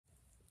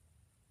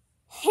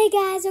Hey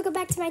guys, welcome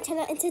back to my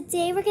channel, and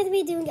today we're going to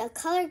be doing a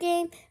color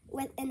game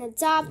with an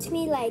Adopt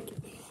Me,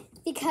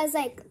 because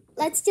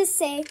let's just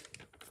say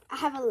I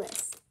have a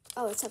list.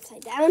 Oh, it's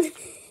upside down.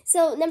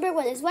 So number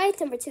 1 is white,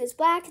 number 2 is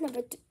black,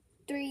 number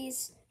 3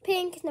 is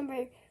pink,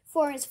 number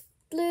 4 is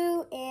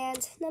blue,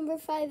 and number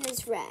 5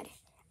 is red.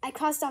 I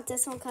crossed out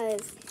this one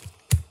because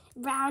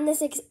brown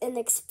is an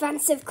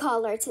expensive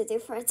color to do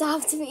for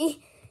Adopt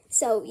Me.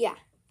 So yeah.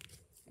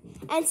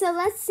 And so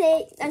let's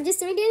say, I'm just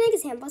doing an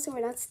example, so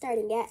we're not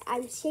starting yet.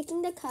 I'm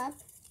shaking the cup.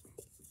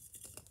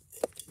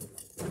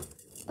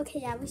 Okay,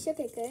 yeah, we shook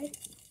it good.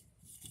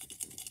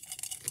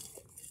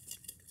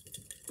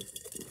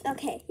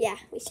 Okay, yeah,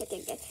 we shook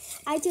it good.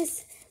 I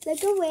just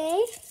look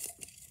away,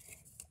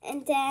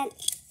 and then,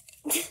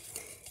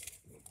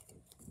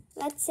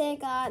 let's say I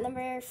got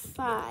number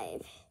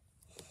 5.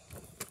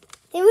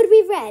 It would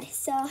be red,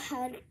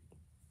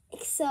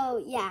 so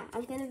yeah, I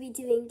would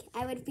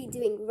be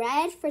doing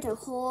red for the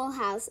whole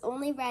house,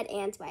 only red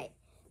and white.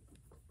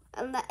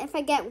 And if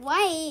I get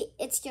white,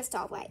 it's just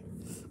all white.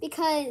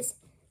 Because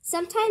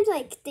sometimes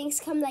things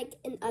come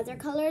in other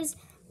colors,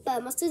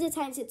 but most of the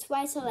times it's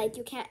white, so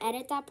you can't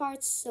edit that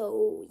part.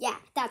 So yeah,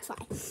 that's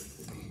why.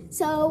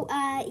 So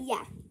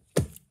yeah.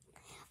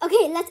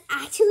 Okay, let's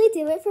actually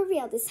do it for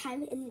real this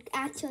time and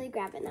actually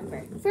grab a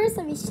number. First,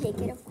 let me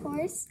shake it, of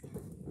course.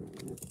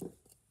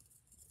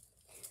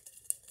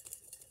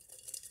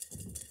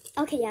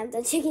 Okay, yeah, I'm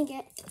done shaking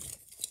it.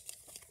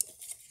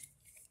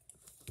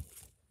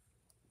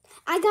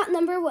 I got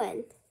number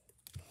 1.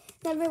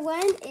 Number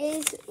 1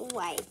 is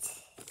white.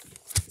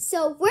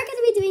 So we're going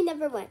to be doing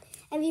number 1.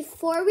 And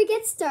before we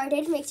get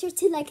started, make sure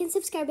to like and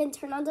subscribe and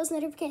turn on those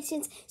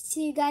notifications so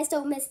you guys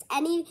don't miss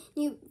any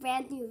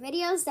brand new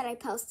videos that I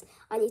post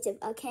on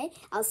YouTube, okay?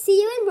 I'll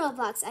see you in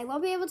Roblox. I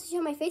won't be able to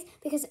show my face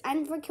because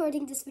I'm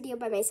recording this video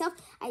by myself.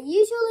 I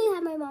usually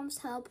have my mom's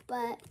help,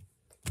 but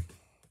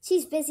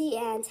she's busy,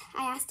 and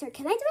I asked her,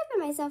 can I do it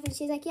by myself? And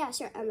she's like, yeah,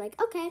 sure. I'm like,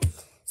 okay.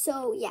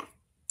 So, yeah.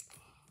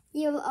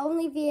 You'll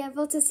only be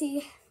able to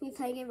see me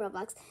playing in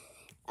Roblox.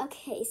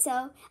 Okay,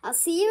 so I'll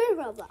see you in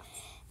Roblox.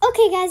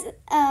 Okay, guys,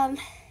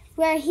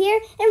 we're here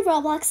in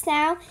Roblox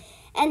now,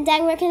 and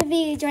then we're going to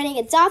be joining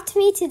Adopt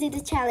Me to do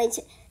the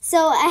challenge.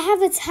 So I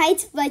have a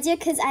tight budget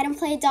because I don't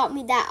play Adopt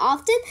Me that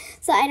often,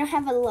 so I don't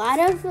have a lot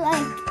of,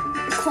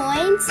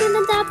 coins in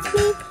Adopt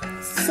Me.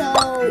 So,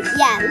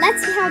 yeah,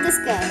 let's see how this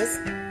goes.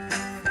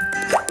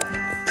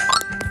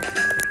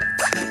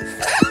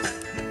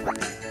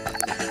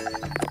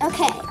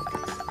 Okay.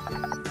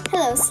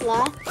 Hello,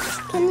 Sloth.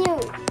 Can you?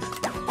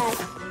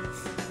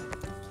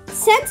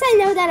 Since I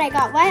know that I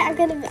got white, I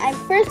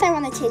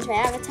want to change my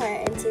avatar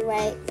into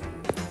white.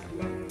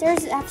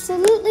 There's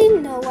absolutely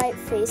no white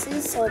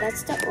faces, so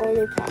that's the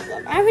only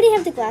problem. I already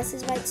have the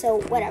glasses white, so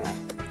whatever.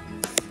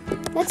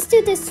 Let's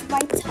do this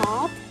white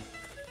top.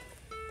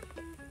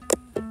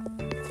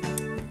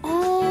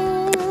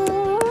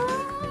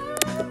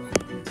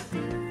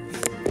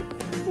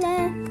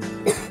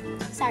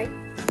 Sorry.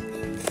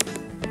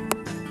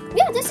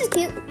 Yeah, this is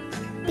cute.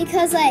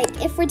 Because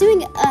if we're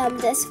doing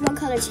this one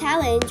color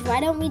challenge, why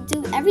don't we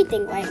do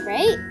everything white,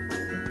 right?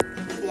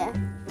 Yeah.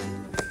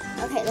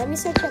 Okay, let me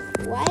search up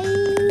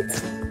white.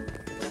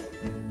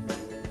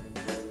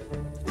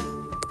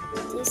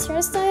 These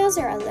hairstyles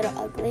are a little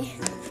ugly.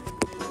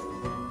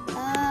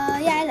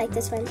 Yeah, I like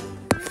this one.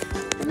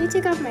 Let me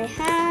take off my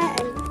hat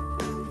and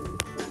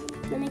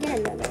let me get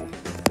another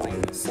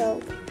one.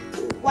 So,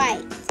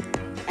 white.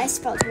 I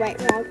spelled white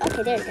wrong.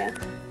 Okay, there we go.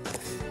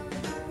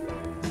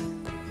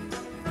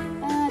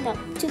 No,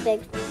 too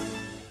big.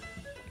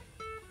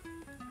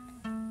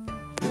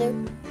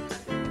 Blue.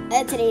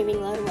 It didn't even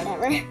load,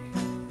 whatever.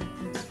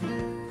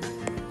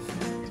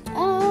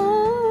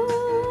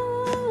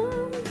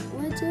 Oh,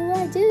 what do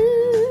I do?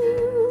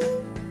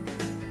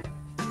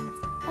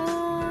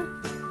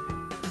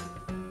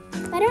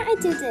 Why don't I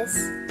do this?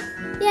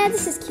 Yeah,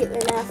 this is cute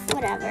enough,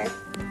 whatever.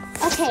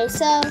 Okay,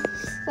 so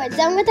we're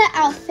done with the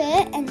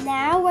outfit, and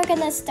now we're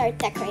gonna start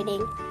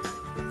decorating.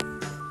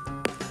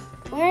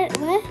 What?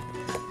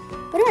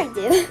 What do I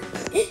do?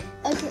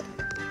 Okay,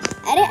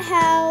 edit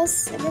house.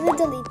 I'm gonna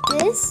delete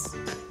this.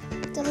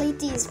 Delete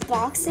these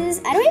boxes.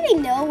 I don't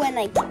even know when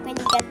you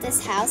get this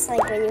house,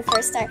 when you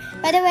first start.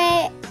 By the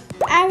way,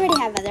 I already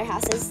have other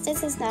houses.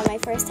 This is not my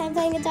first time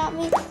playing Adopt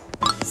Me.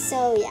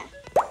 So yeah.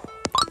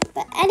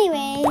 But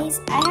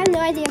anyways, I have no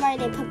idea why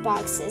they put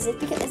boxes. Is it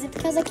because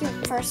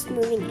you're first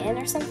moving in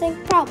or something?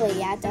 Probably,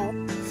 yeah, though.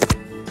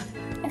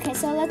 Okay,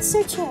 so let's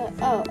search oh,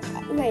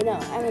 wait, no,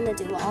 I'm gonna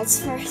do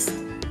walls first.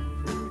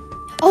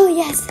 Oh,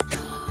 yes.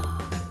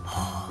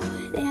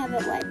 They have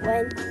a white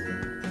one.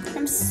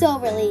 I'm so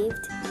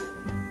relieved.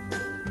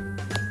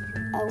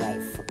 Oh,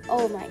 white.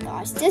 Oh, my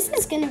gosh. This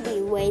is going to be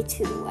way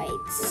too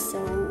white. So,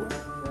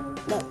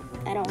 no,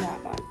 I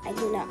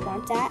do not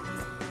want that.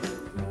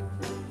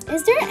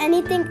 Is there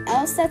anything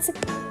else that's...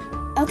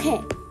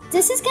 Okay,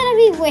 this is going to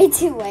be way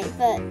too white,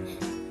 but...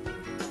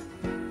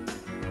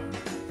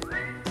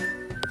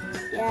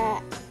 Yeah.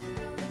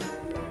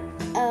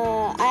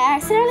 I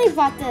accidentally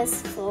bought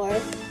this floor.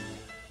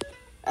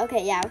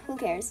 Okay, yeah, who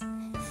cares?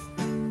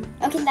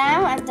 Okay,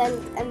 now I'm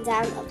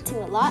down up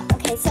to a lot.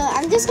 Okay, so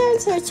I'm just gonna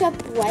search up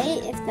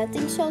white if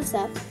nothing shows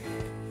up.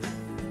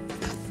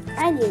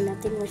 I knew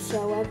nothing would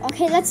show up.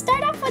 Okay, let's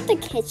start off with the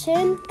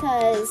kitchen,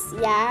 cause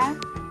yeah,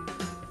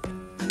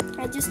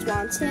 I just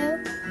want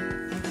to.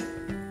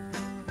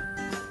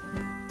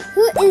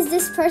 Who is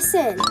this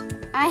person?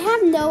 I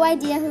have no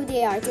idea who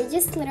they are. They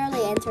just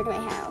literally entered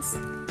my house.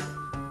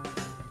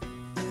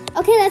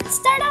 Okay, let's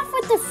start off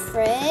with the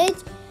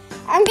fridge.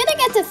 I'm gonna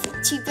get the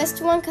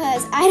cheapest one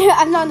because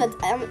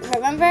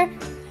remember,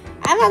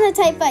 I'm on a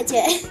tight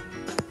budget.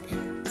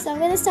 So I'm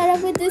gonna start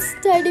off with this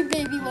tiny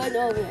baby one.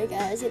 Oh my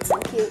gosh, it's so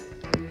cute.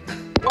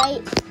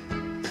 White.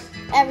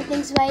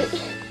 Everything's white.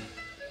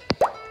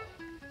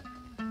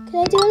 Can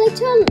I do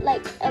it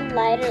like a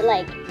lighter,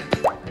 like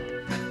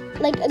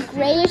a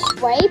grayish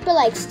white, but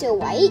like still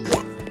white?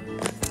 Yeah.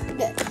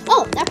 Good.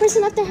 Oh, that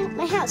person left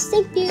my house.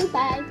 Thank you.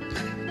 Bye.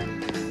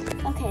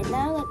 Okay,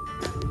 now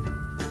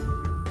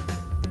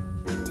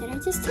did I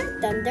just hear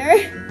thunder?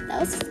 That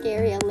was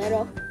scary a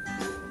little.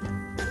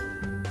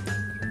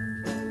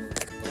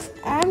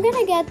 I'm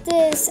gonna get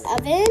this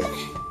oven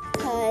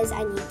because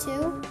I need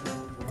to.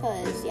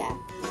 Cause yeah,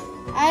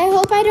 I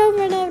hope I don't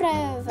run out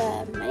of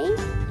money.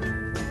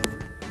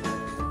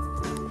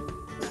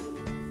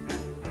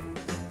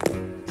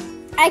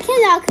 I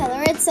cannot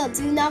color it, so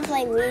do not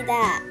blame me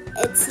that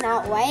it's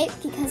not white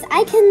because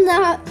I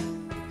cannot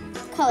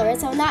color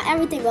it. So not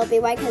everything will be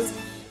white because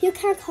you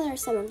can't color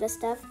some of the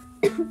stuff.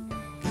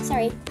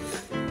 Sorry.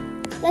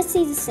 Let's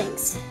see the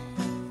sinks.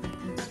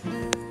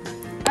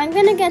 I'm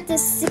gonna get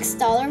this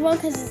 $6 one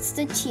because it's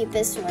the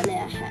cheapest one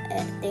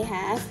they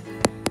have.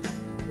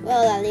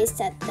 Well, at least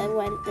that's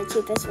the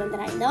cheapest one that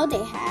I know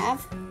they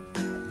have.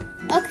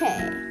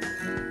 Okay.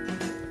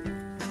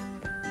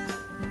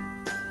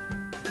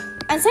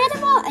 Outside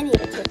of all, I need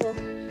a table.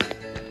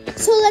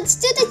 So let's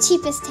do the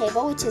cheapest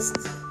table, which is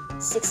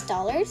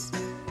 $6.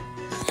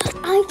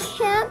 I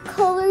can't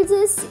color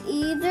this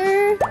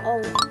either.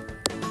 Oh,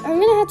 I'm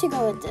gonna have to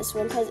go with this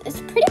one because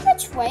it's pretty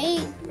much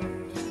white.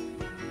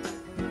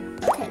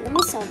 Okay, let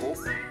me sell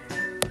this.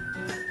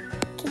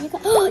 Can you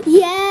oh,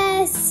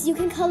 yes, you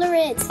can color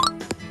it.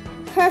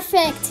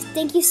 Perfect.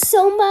 Thank you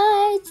so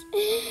much.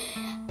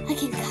 I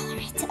can color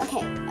it.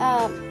 Okay.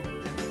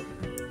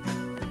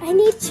 I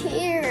need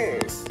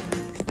chairs.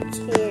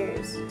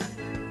 Chairs.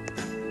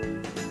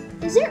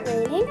 Is it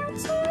raining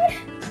outside?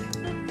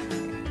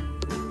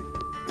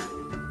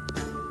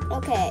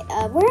 Okay.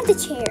 Where are the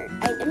chairs?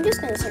 I'm just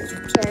gonna search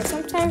for chairs.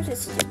 Sometimes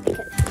it's just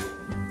because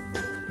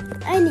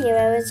I knew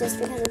it was just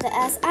because of the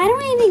S. I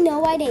don't even know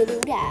why they do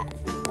that.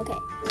 Okay.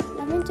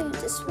 Let me do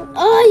this one.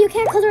 Oh, you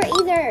can't color it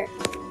either.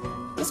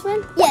 This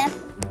one? Yeah.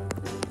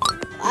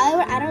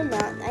 I don't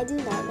know. I do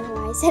not know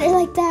why I said it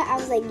like that. I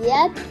was like,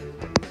 yep.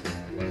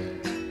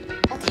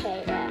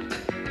 Okay, yeah.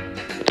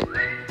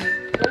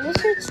 Let me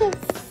search up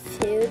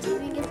food,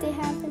 even if they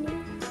have any.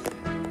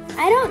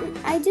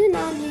 I do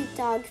not need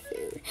dog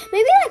food.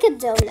 Maybe like a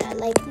donut.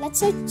 Like, let's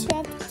search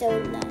up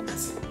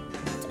donuts.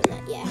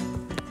 Donut, yeah.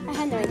 I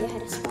had no idea how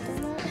to spell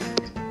donut.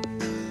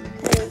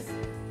 Because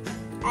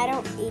I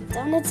don't eat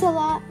donuts a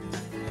lot.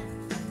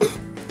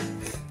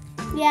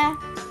 Yeah.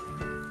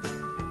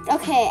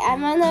 Okay,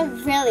 I'm on a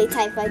really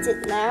tight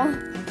budget now.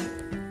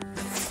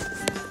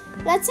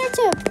 Let's search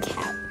a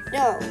couch.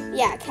 No,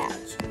 yeah,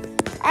 couch.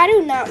 I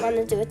do not want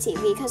to do a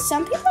TV because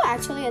some people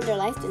actually in their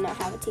life do not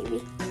have a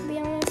TV, to be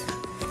honest.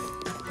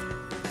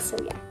 So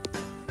yeah.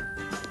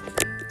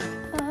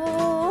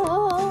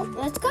 Oh,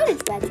 let's go to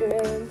the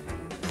bedroom.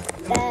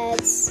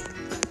 Beds.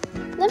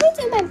 Let me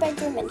do my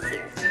bedroom in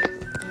here.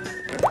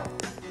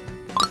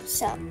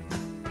 So.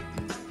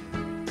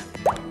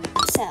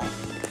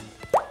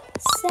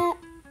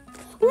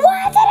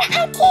 Why did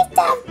I keep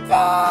the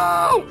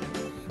bed?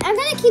 I'm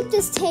gonna keep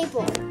this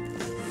table.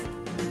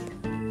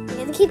 I'm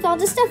gonna keep all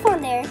the stuff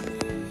on there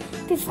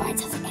before I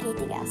tell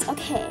anything else.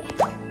 Okay.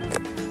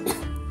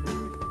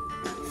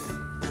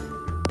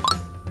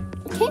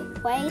 Okay,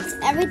 white.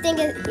 Everything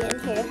in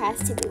here has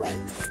to be white.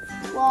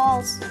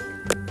 Walls.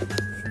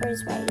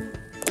 Where's white?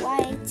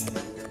 White.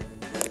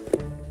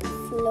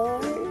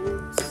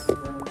 Floors.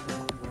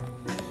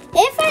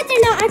 If I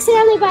did not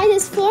accidentally buy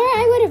this floor,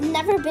 I would have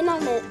never been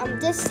on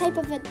this type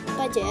of a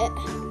budget.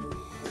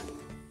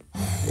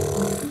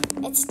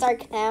 It's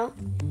dark now.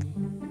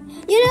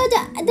 You know,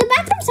 the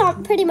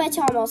bathroom's pretty much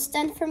almost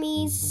done for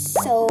me,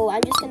 so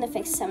I'm just gonna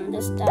fix some of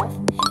the stuff.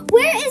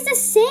 Where is the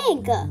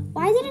sink?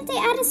 Why didn't they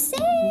add a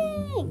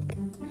sink?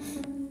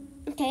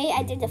 Okay,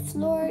 I did the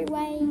floor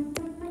white.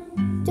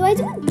 Do I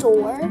do a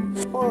door,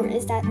 or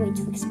is that way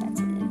too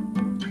expensive?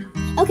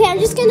 Okay, I'm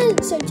just gonna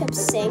search up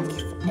sink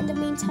in the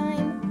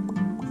meantime.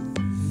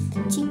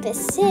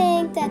 Cheapest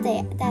sink that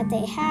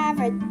they have,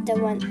 or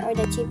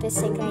the cheapest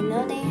sink I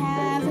know they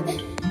have.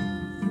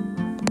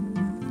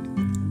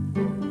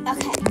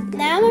 Okay,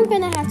 now I'm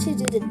gonna have to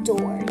do the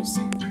doors.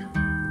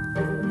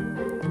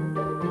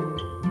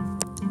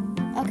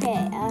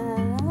 Okay,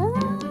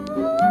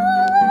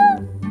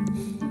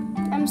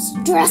 I'm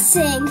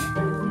stressing.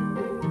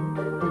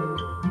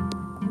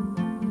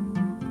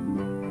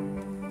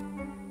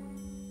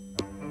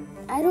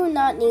 I do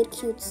not need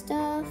cute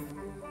stuff.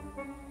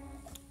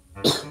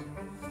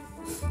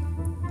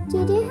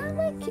 Do they have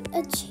like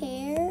a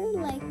chair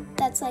like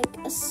that's like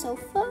a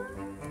sofa?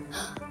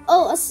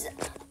 Oh,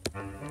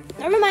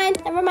 never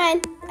mind.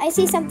 I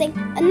see something.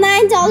 A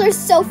 $9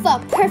 sofa,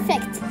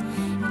 perfect.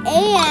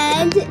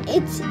 And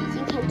it's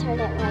you can turn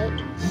it right.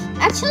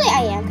 Actually,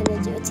 I am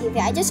gonna do a TV.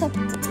 I just hope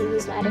the TV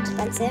is not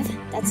expensive.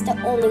 That's the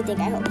only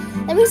thing I hope.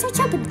 Let me search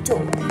up a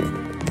door.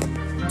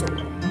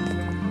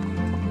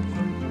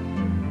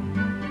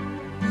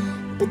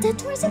 But that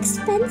door is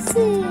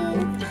expensive.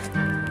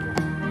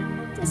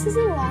 This is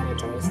a lot of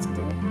doors to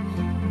do.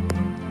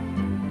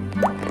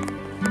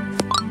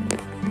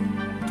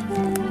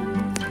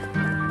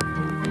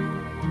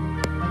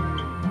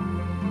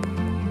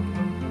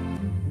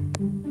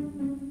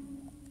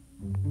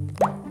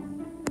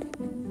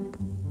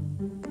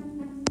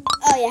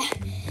 Oh yeah.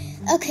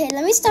 Okay,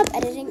 let me stop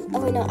editing.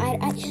 Oh wait, no, I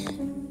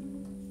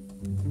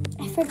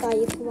forgot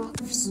you can walk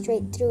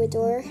straight through a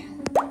door.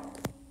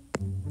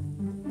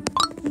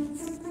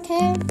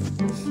 Okay,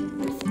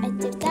 I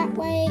did that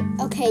way.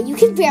 Okay, you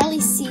can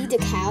barely see the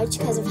couch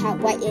because of how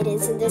white it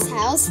is in this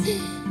house.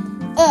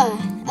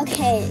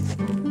 Okay,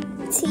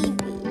 TV.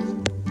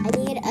 I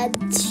need a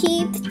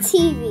cheap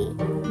TV.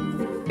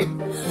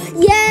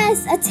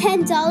 Yes, a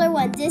 $10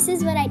 one. This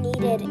is what I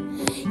needed.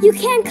 You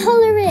can't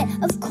color it.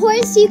 Of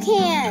course you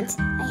can't.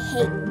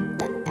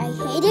 I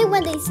hate it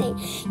when they say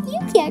you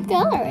can't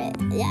color it.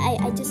 Yeah,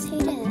 I just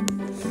hate it.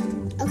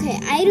 Okay,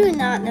 I do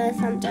not know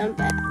if I'm done,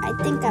 but I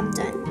think I'm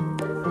done.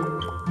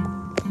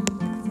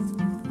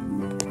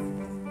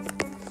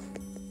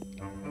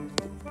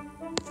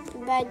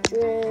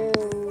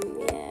 Bedroom,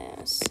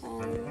 yes.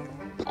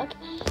 Okay,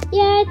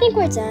 yeah, I think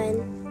we're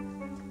done.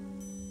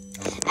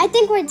 I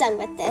think we're done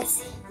with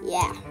this.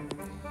 Yeah.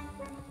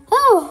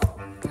 Oh,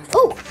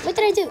 what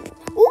did I do?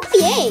 Oh,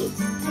 yay!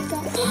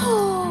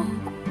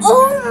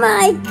 Oh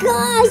my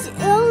gosh!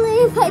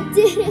 Only if I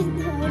didn't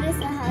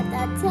notice I had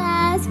that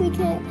task, we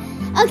could.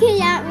 Okay,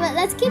 yeah, but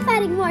let's keep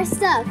adding more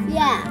stuff.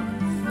 Yeah.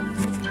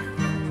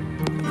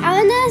 I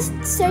wanna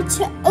search.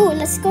 Oh,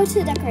 let's go to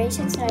the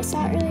decorations that I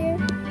saw earlier.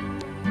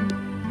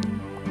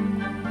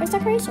 Where's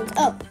decorations?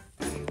 Oh.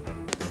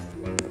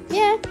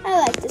 Yeah, I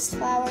like this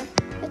flower.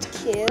 It's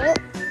cute.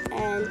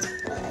 And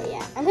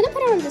yeah, I'm gonna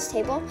put it on this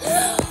table.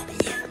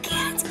 You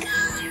can't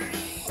color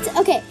it.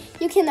 Okay,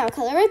 you cannot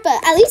color it, but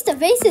at least the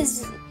vase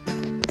is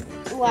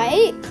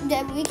white.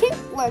 Then we can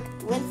work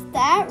with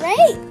that,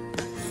 right?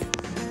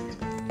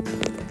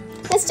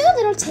 Let's do a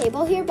little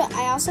table here, but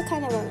I also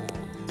kind of wanna.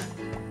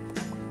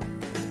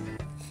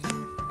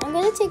 I'm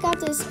gonna take out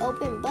this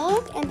open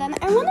book, and then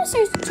I wanna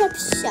search up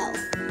shelf,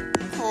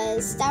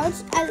 because that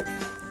was I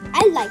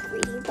like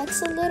reading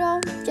books a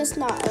little, just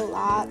not a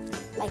lot.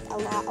 Like a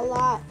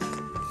lot.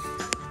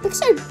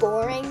 Books are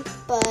boring,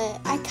 but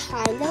I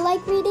kind of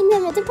like reading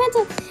them. It depends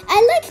on.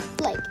 I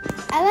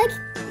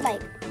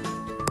like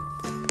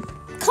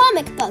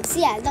comic books.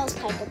 Yeah, those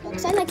type of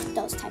books. I like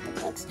those type of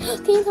books.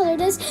 Can you color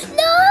this?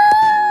 No.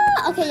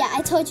 Okay, yeah,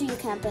 I told you you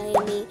can't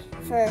blame me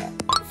for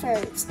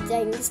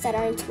things that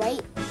aren't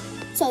white.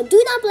 So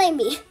do not blame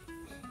me.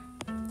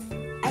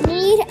 I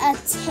need a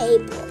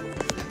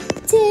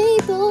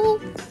table.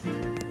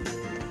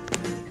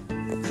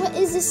 What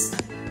is this?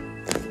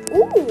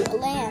 Ooh, a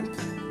lamp.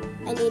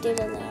 I needed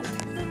a lamp.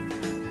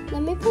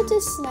 Let me put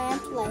this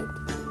lamp like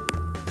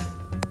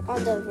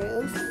on the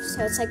roof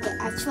so it's like the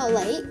actual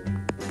light.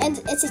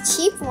 And it's a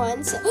cheap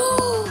one, so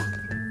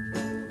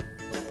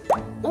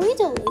let me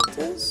delete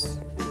this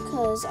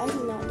because I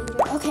do not need it.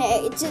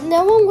 Okay,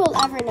 no one will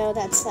ever know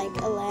that's like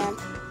a lamp.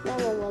 No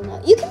one will know.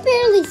 You can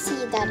barely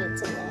see that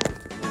it's a lamp.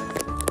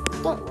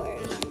 Don't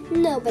worry.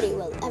 Nobody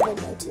will ever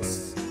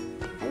notice.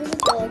 I really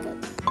feel like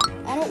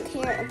I don't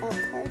care about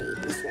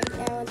parties right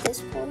now at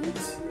this point.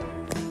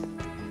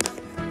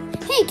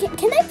 Hey,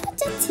 can I put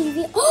the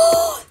TV?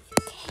 Oh, you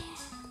can.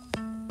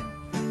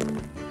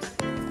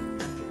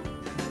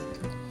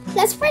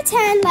 Let's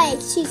pretend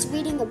like she's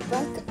reading a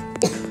book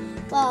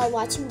while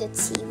watching the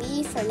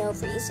TV for no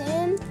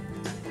reason.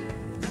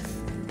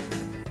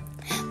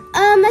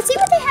 Let's see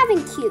what they have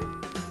in cute.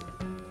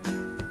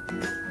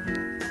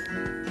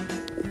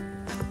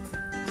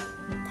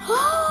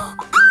 Oh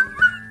my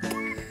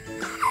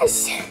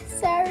gosh!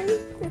 Sorry,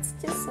 it's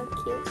just so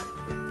cute.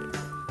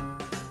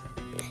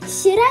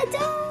 Should I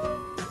though?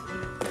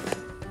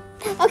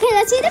 Okay,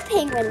 let's see the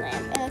penguin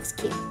lamp. It looks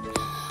cute.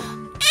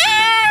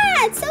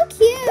 Ah, it's so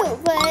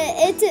cute,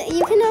 but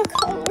you cannot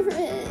color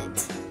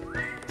it.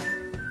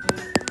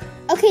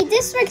 Okay,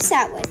 this works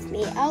out with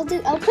me.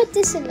 I'll put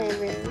this in my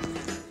room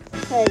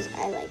because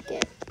I like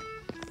it.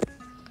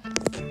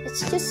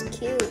 It's just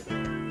cute.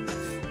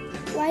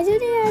 Why do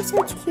they have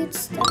such cute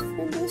stuff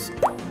in this?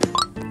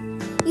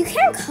 You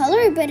can't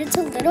color it, but it's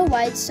a little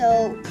white,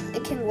 so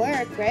it can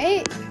work,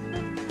 right?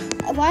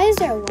 Why is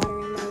there water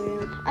in my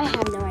room? I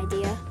have no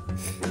idea.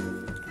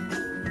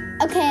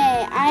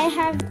 Okay,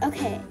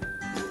 okay.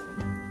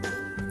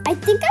 I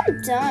think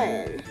I'm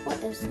done.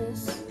 What is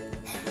this?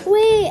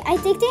 Wait, I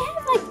think they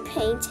have like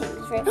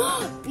paintings, right?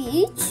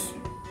 Beach?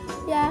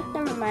 Yeah,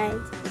 never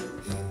mind.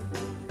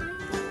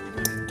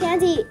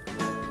 Candy.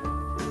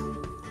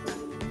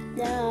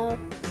 No.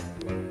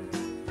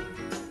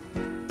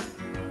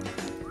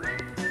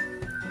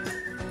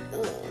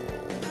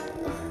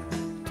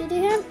 Do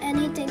they have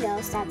anything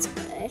else that's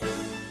good?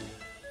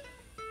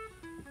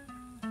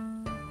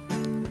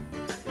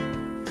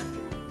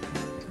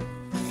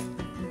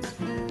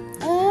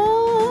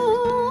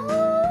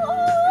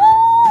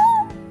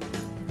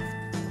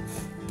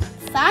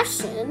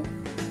 Fashion.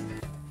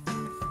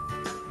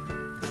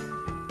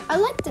 I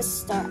like the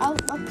star. I'll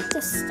put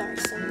the star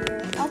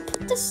somewhere. I'll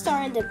put the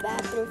star in the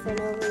bathroom for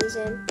no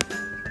reason.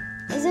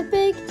 Is it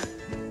big?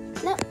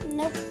 No,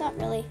 nope, not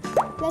really.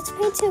 Let's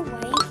paint it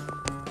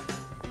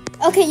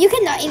white. Okay, you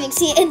cannot even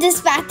see it in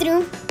this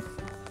bathroom.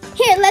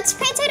 Here, let's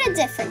paint it a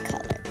different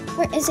color.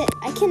 Where is it?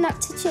 I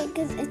cannot touch it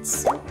because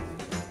it's so...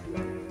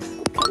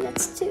 Okay,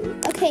 that's two.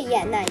 Okay,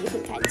 yeah, now you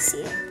can kind of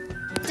see it.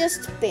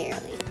 Just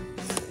barely.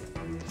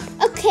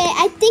 Okay,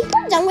 I think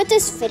we're done with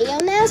this video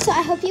now, so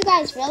I hope you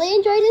guys really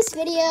enjoyed this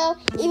video,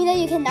 even though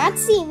you cannot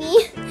see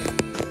me.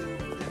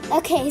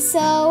 Okay,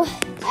 so,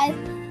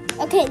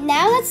 okay,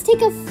 now let's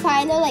take a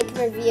final,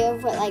 review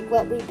of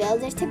what we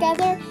built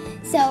together.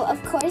 So,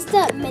 of course,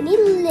 the mini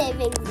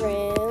living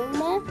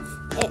room,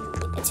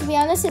 to be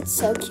honest, it's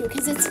so cute,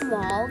 because it's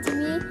small to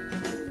me.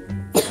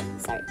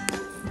 Sorry.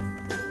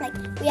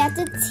 We have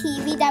the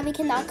TV that we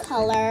cannot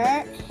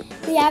color.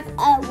 We have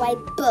a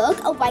white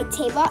book, a white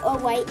table, a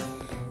white...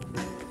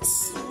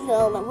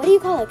 what do you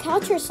call it?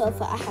 Couch or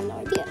sofa? I have no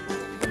idea.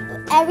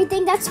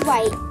 Everything that's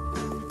white,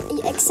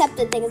 except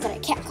the things that I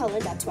can't color,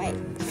 that's white.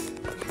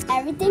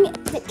 Everything,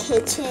 the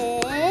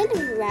kitchen,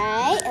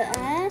 right?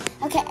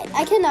 Okay,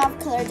 I cannot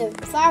color the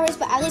flowers,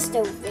 but at least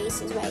the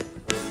vase is white.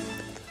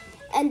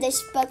 And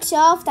this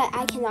bookshelf that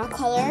I cannot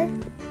color.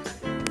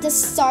 The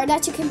star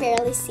that you can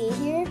barely see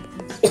here.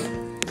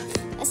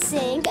 A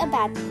sink, a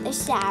bath, a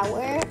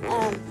shower,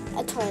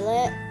 a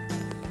toilet.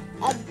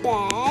 A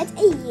bed,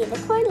 a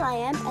unicorn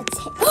lamp,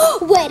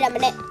 wait a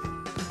minute.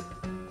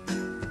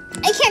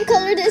 I can't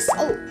color this.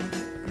 Oh.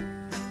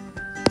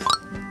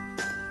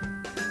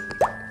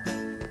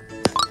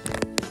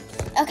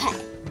 Okay.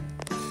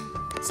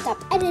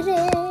 Stop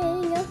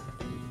editing.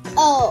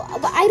 Oh,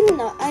 but I do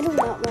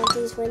not want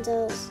these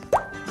windows.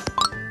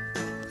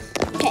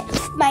 Okay,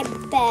 my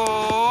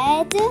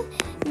bed,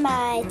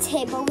 my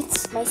table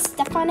with my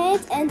stuff on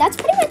it, and that's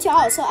pretty much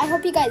all. So I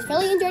hope you guys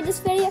really enjoyed this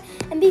video,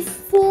 and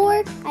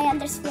before I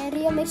end this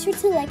video, make sure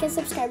to like and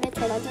subscribe and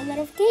turn on the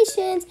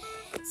notifications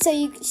so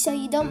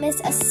you don't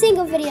miss a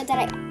single video that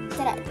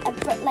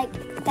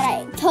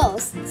I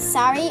post.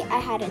 Sorry, I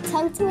had a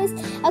tongue twist.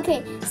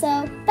 Okay,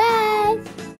 so bye.